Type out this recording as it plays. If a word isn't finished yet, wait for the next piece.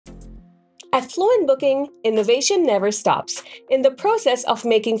At FluentBooking, innovation never stops. In the process of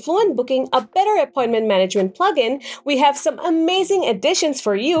making FluentBooking a better appointment management plugin, we have some amazing additions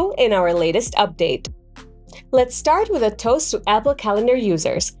for you in our latest update. Let's start with a toast to Apple Calendar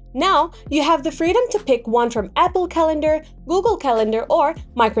users. Now, you have the freedom to pick one from Apple Calendar, Google Calendar, or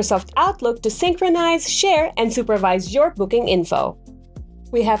Microsoft Outlook to synchronize, share, and supervise your booking info.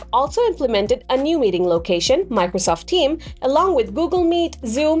 We have also implemented a new meeting location, Microsoft Team, along with Google Meet,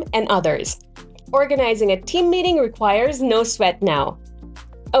 Zoom, and others. Organizing a team meeting requires no sweat now.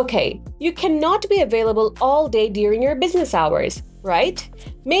 Okay, you cannot be available all day during your business hours, right?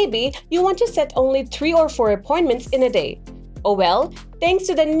 Maybe you want to set only 3 or 4 appointments in a day. Oh well, thanks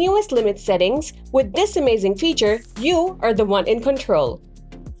to the newest limit settings, with this amazing feature, you are the one in control.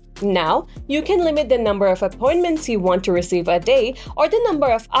 Now, you can limit the number of appointments you want to receive a day or the number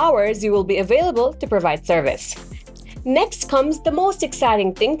of hours you will be available to provide service. Next comes the most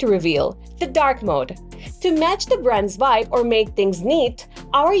exciting thing to reveal, the dark mode. To match the brand's vibe or make things neat,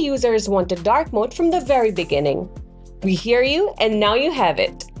 our users want a dark mode from the very beginning. We hear you, and now you have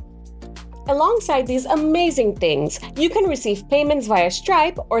it. Alongside these amazing things, you can receive payments via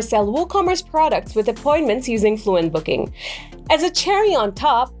Stripe or sell WooCommerce products with appointments using FluentBooking. As a cherry on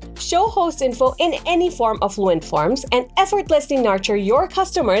top, show host info in any form of Fluent Forms and effortlessly nurture your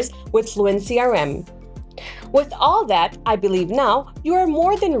customers with Fluent CRM. With all that, I believe now you are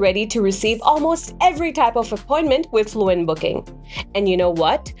more than ready to receive almost every type of appointment with FluentBooking. And you know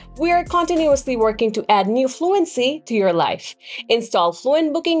what? We are continuously working to add new fluency to your life. Install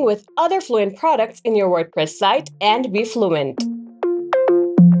FluentBooking with other Fluent products in your WordPress site and be fluent.